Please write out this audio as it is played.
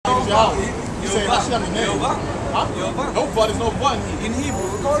You say Hashem the name. Huh? No but, there's no but in Hebrew.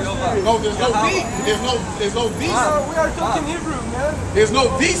 No, there's no V. There's no V. We are talking Hebrew, man. There's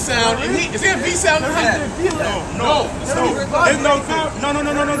no V sound in Hebrew. Is there a V sound in Hebrew? No. There's no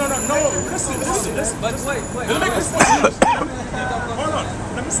No. Listen. But wait. Let me make this point. Hold on.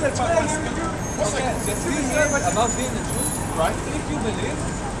 Let me say about being a Jew. Right.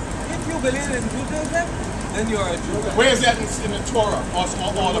 If you believe in Judaism, then you are a Jew. Where is that in the Torah or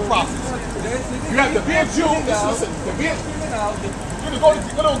the prophets? You have to be a Jew. Listen. To be a Jew. Go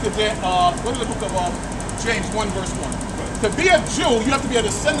to the book of James 1 verse 1. To be a Jew, you have to be a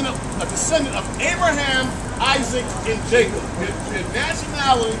descendant of Abraham, Isaac, and Jacob. Your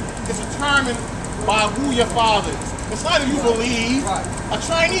nationality is determined by who your father is. It's not if you believe a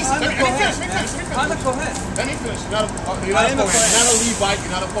Chinese. Let me finish. Let me finish. You're not a Levite.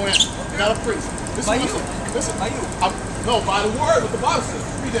 You're not a Kohen. You're not a priest. Listen. No, by the word, what the Bible says.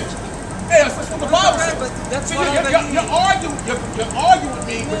 Read that. Hey, that's what the Bible says. That's See, what you're arguing with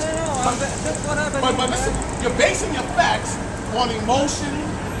me. That's what happened. But listen, you're basing your facts on emotion.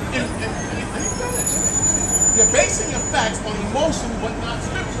 Let me finish. You're basing your facts on emotion, but not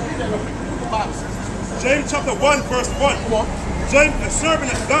scripture. Read that real quick. What the Bible says. James chapter 1 verse 1. Come on. James, a servant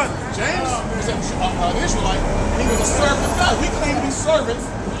of God. James was an Israelite. He was a servant of God. We claim to be servants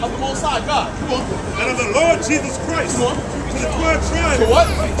of the Most High God. Come on. And of the Lord Jesus Christ. Come on. To the 12 tribes. To what?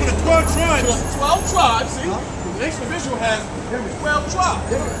 To the 12 tribes. To the 12 tribes. See? The nation of Israel has 12 tribes.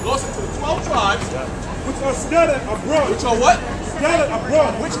 The Lord said to the 12 tribes. Which are scattered abroad. Which are what? Scattered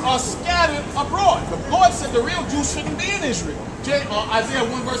abroad. Which are scattered abroad. The Lord said the real Jews shouldn't be in Israel. Isaiah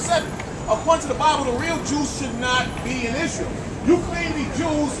 1 verse 7. According to the Bible, the real Jews should not be in Israel. You claim to be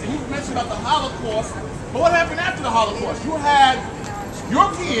Jews, and you mentioned about the Holocaust, but what happened after the Holocaust? You had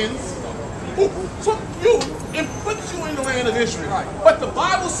Europeans who took you and put you in the land of Israel. But the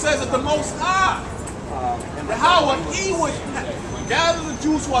Bible says that the Most High, Yahweh, He would gather the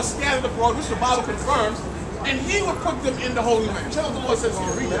Jews who are scattered abroad, which the Bible confirms, and He would put them in the Holy Land. Check out what the Lord says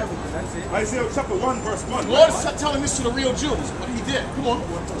here. Read that. Isaiah chapter 1 verse 1. The Lord is telling this to the real Jews, but He did. Come on.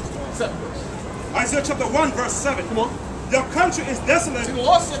 Isaiah chapter 1 verse 7. Come on. Your country is desolate. See, the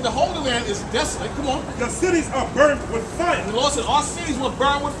Lord said the Holy Land is desolate. Come on. The cities are burned with fire. The Lord said our cities were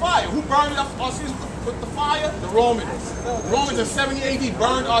burned with fire. Who burned up our cities with the fire? The Romans. The Romans in 70 AD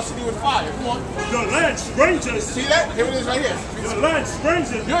burned our city with fire. Come on. Your land strangers. See that? Here it is right here. Your land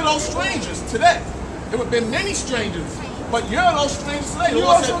strangers. You're those strangers today. There would have been many strangers. But you're those strangers today. The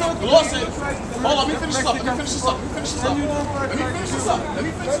Lord said, hold on, let me finish this up.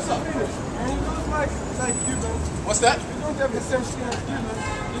 Like Cuban. What's that? You don't have the same skin as Cuban.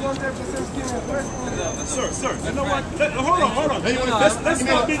 You don't have the same skin as West. Sir, you know what? Hold on. Let's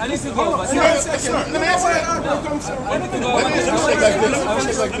not be. I need to go. Let me answer that. Let me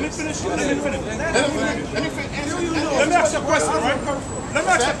ask you a question, right? Let me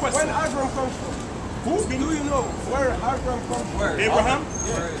ask you a question. Where Abraham comes from? Who? Do you know where Abraham comes from? Abraham?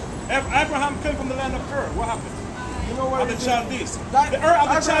 Yeah. Abraham came from the land of Ur. What happened? You know where the Chaldees. The Ur of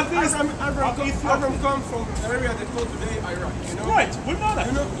the Chaldees. Abraham comes from the area they call today Iraq. You know? Right, we know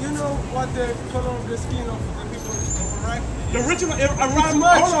that. You know what the color of the skin of the people of Iraq? The original Iraq.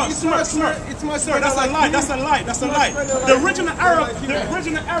 Hold on, sir. That's a lie. The original Arab.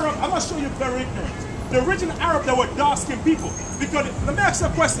 I'm gonna show you very ignorant. The original Arab, they were dark-skinned people. Because let me ask you a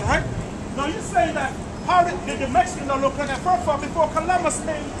question, right? Now you say that how did the Mexicans look like? First of all, before Columbus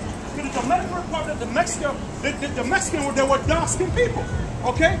came to the Dominican Republic, the Mexicans they were dark-skinned people.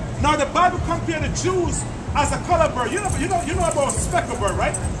 Okay? Now the Bible compared the Jews as a color bird. You know about a speckled bird,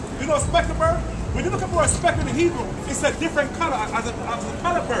 right? You know a speckled bird? When you look for a speckle in Hebrew, it's a different color as a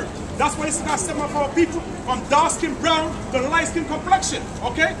color bird. That's why it's got some of our people from dark skin brown to light skin complexion.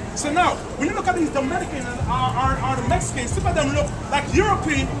 Okay? So now, when you look at these Dominicans or the Mexicans, some of them look like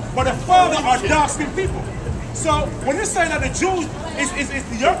European, but the father are dark skinned people. So when you say that the Jews is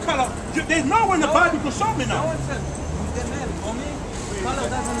your color, there's nowhere in the Bible to show me now.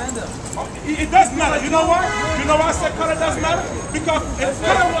 Color doesn't matter. It does matter. You know why? You know why I said color doesn't matter? Because if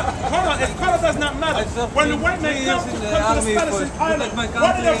color does not matter, when the white man comes to the Spanish island, why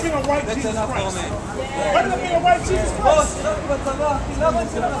did they bring a white Jesus Christ? Why did they bring a white Jesus Christ? You're not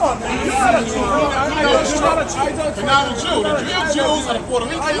a Jew. The real Jews are the Puerto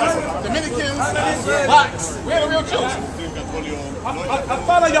Ricans, Dominicans, blacks. We're the real Jews.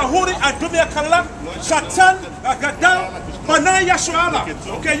 Afala Yahudi, Adumia Kalak, Shatan, Gadam, Banan Yashuala.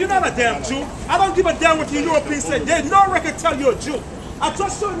 Okay, you're not a damn Jew. I don't give a damn what the Europeans say. There's no record tell you're a Jew. I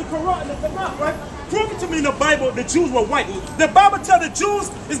just showed you the Quran and the Tanakh, right? Prove it to me in the Bible the Jews were white. The Bible tells the Jews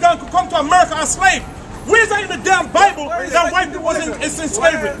is going to come to America as slaves. Where's that in the damn Bible that white people wasn't in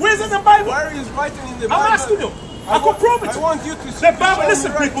slavery? Where's it in the Bible? Where is writing in the Bible? I'm asking you. I can prove it to I you. want you to The Bible,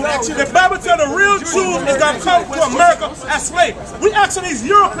 listen people, the Bible tells the real Jew is going to come to America as slave. We asking these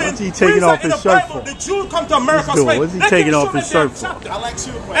Europeans, What's he taking off his shirt for? the Jews come to America as slave. What's he taking off his shirt for? I'll ask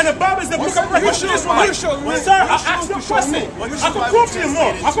you a question. And the Bible is the book of record. Sir, I asked you a question. I can prove to you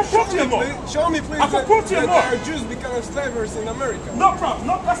more. I can prove to you more. Show me, please, I can prove to you more. that Jews become slavers in America. No problem.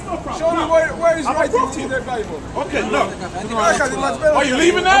 No, that's no problem. Show me where is I can prove to writing in you. the Bible. Okay, look. Are you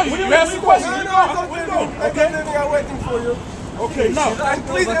leaving now? You asked the question. No, I'm waiting for you. Okay, now. And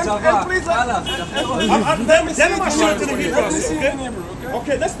please, Then I'm showing to the Hebrews, okay?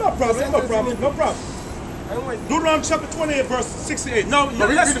 Okay, that's no problem. No problem. No problem. Deuteronomy chapter 28, verse 68. No,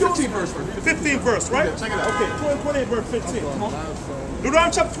 let's do 15 verse. 15 verse, right? Yeah, check it out. Okay, 28 verse 15.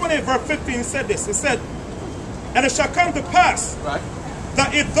 Deuteronomy chapter 28 verse 15, it said this. It said, and it shall come to pass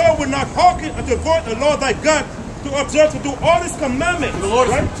that if thou wilt not hearken unto the voice of the Lord thy God to observe to do all his commandments. The Lord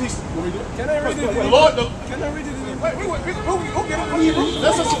right? Can I read it? The Lord, Can I read it? who get it from Hebrew?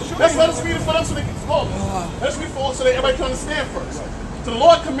 Let's let us read it for them so they can hold. Let's read it for so that everybody can understand first. So the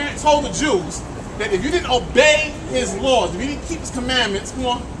Lord told the Jews that if you didn't obey his laws, if you didn't keep his commandments, come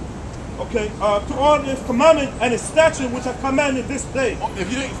on. Okay, to all his commandments and his statutes which I commanded this day. If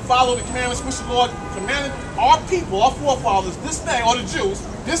you didn't follow the commandments which the Lord commanded our people, our forefathers, this day, or the Jews,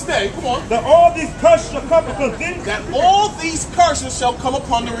 this day, come on. That all these curses shall come upon thee. That all these curses shall come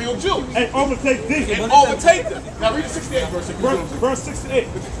upon the real Jews. And overtake thee. And overtake them. Now read the 68 verse. Verse 68.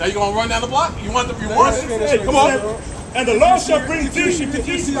 Now you gonna run down the block? You want the Verse 68. Come on. And the Lord shall bring thee into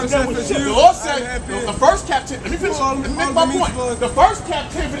east again with ships. The Lord said the first captivity, let me finish, let me make my point. The first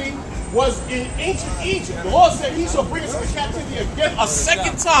captivity was in ancient Egypt. The Lord said he shall bring us into captivity again a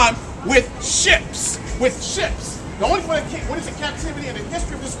second time with ships. With ships. The only one that came, what is a captivity in the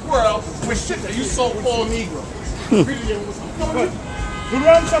history of this world with ships that you so-called Negro. Read it again.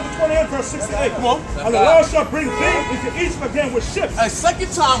 Deuteronomy chapter 28 verse 68. Come on. And the Lord shall bring thee into Egypt again with ships. A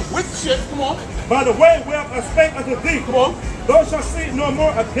second time with ships, come on. By the way whereof I spake unto thee, come on. Thou shalt see it no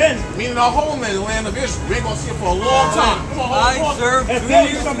more again. Meaning our homeland, the land of Israel. We ain't gonna see it for a long time. Come on, I serve and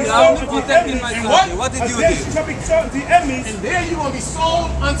three years without protecting my country. What did you do? You shall be sold unto the enemies. And there you're gonna be sold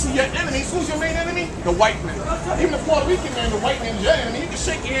unto your enemies. Who's your main enemy? The white man. Even the Puerto Rican man, the white man is your enemy. You can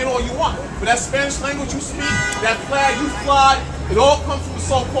shake your hand all you want. But that Spanish language you speak, that flag you fly, it all comes from the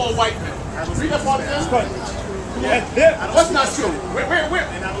so-called white man. Read that part again. That's not true.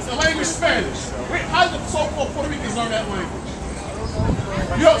 The language Spanish. How did the so-called Puerto Ricans learn that language?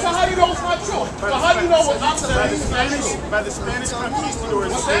 So how do you know it's not true? So how do you know what I'm saying is not true? By the Spanish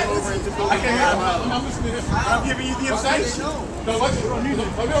conquistadors came over into I can't hear you. I'm listening to this. I'm giving you the information. No, we don't need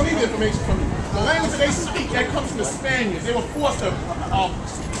the information from you. The language they speak, that comes from the Spaniards. They were forced to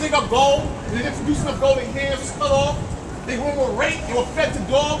dig up gold. They didn't produce enough gold, their hands was cut off. They were raped, they were fed to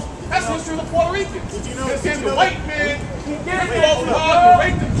dogs. That's the history of the Puerto Ricans. Did you know the white man, he gave dogs dogs and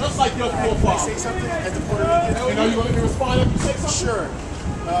raped them just like your forefathers. Say something as the Puerto Ricans. You know you're going to respond if you say something? Sure.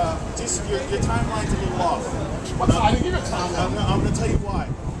 Just your timeline's a little off. I didn't give you a timeline. I'm going to tell you why.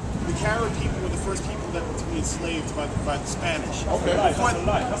 The Carib people were the first people that were to be enslaved by the Spanish. Okay. That's a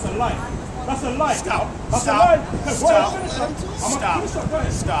lie. That's a lie. That's a lie. Stop. That's Stop. a lie.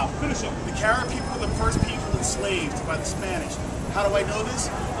 Stop. Finish up. The Carib people were the first people enslaved by the Spanish. How do I know this?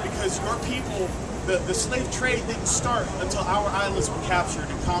 Because your people, the slave trade didn't start until our islands were captured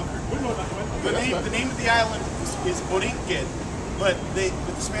and conquered. The name of the island is Borinquen, but the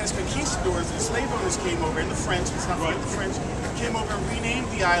Spanish conquistadors and slave owners came over, and the French, let's not forget the French, came over and renamed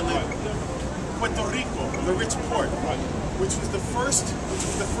the island Puerto Rico, the rich port, which was the first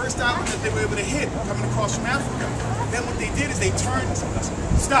island that they were able to hit coming across from Africa. Then what they did is they turned.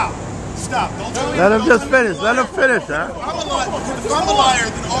 Stop. Don't tell me. Let him just finish. Let him finish, huh? If I'm a liar,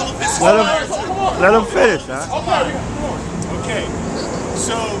 then all of this is Let him finish, huh? Okay.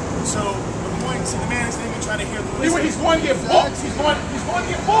 So the point. See, the man isn't even trying to hear the list. He's going to get books. He's going to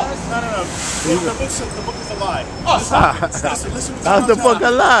get books. No. The book is a lie. Oh, stop. Listen. How's the book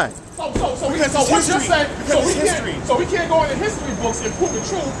a lie? So what you're saying? So we can't go into history books and prove the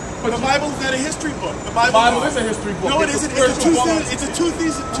truth. But the Bible is not a history book. The Bible is a history book. No, it isn't. It's a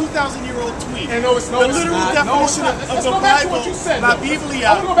 2,000-year-old tweet. And no, it's not. The literal definition of the Bible, La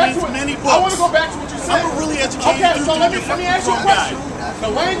Biblia, means many books. I want to go back to what you said. I'm a really educated dude. So let me ask you a question. The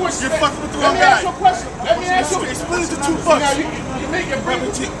language. You're fucking with the wrong Let guy. me ask you a question. It's split into two books. Now you make it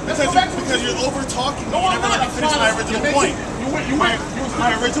because you're over talking. You never let me finish my original point.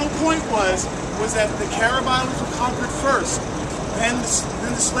 My original point was that the Carib Islands were conquered first. Then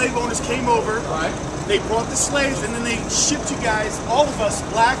the slave owners came over. Right. They brought the slaves, and then they shipped you guys, all of us,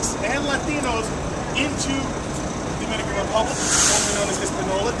 blacks and Latinos, into Dominican Republic, formerly known as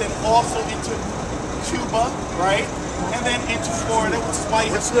Hispaniola, then also into Cuba, right? And then into Florida, which is why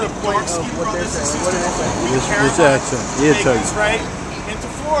you have some dark skinned brothers and sisters right? Into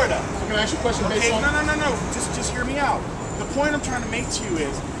Florida. So can I ask you a question based on... No. Just hear me out. The point I'm trying to make to you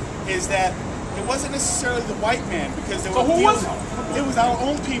is that it wasn't necessarily the white man, because there So who was it? It was our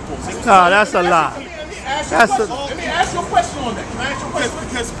own peoples. No, that's a lie. Let me ask you a question on that. Can I ask you a question?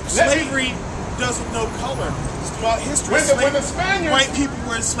 Because slavery doesn't know color. Throughout history, when the Spaniards... white people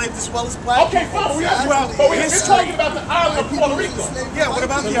were enslaved as well as black Okay, people. fine. We're talking about the island of Puerto Rico. Yeah, what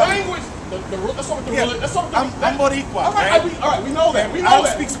about the language? Let's talk about the religion. I'm Boricua, all right? All right, we know that. I don't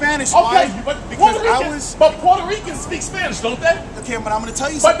speak Spanish. Okay, why? but Because Puerto Ricans speak Spanish, don't they? Okay, but I'm going to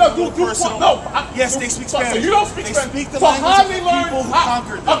tell you But something personal. Yes, they speak Spanish. So you don't speak Spanish. They speak the so language how of they the learn? people who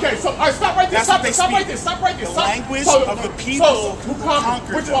conquered them. Okay, so all right, stop right there. Stop right there. The language of the people who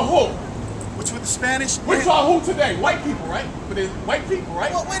conquered which them. were who? Which were the Spanish. Which are who today? White people, right? But it's white people, right?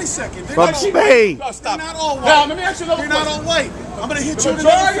 Well, wait a second. They're From not all Spain. white. They're not all white. Now, let me ask you another They're not question. all white. I'm going to hit The you with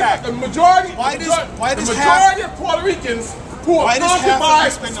another fact. the majority of Puerto Ricans who were conquered by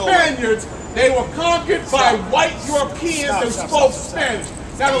Spaniards, they were conquered by white Europeans that spoke Spanish.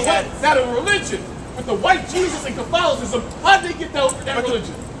 Now the religion, with the white Jesus and Catholicism, how did they get that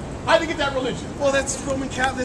religion? How did they get that religion? Well, that's Roman Catholic.